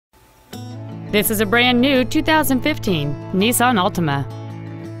This is a brand new 2015 Nissan Altima.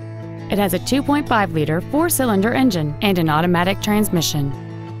 It has a 2.5-liter four-cylinder engine and an automatic transmission.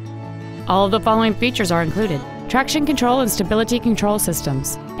 All of the following features are included: traction control and stability control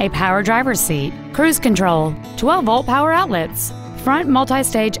systems, a power driver's seat, cruise control, 12-volt power outlets, front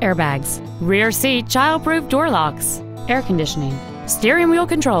multi-stage airbags, rear seat child-proof door locks, air conditioning, steering wheel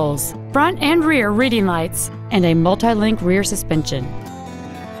controls, front and rear reading lights, and a multi-link rear suspension.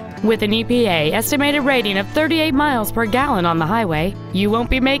 With an EPA estimated rating of 38 miles per gallon on the highway, you won't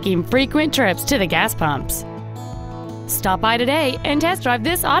be making frequent trips to the gas pumps. Stop by today and test drive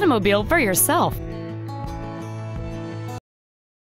this automobile for yourself.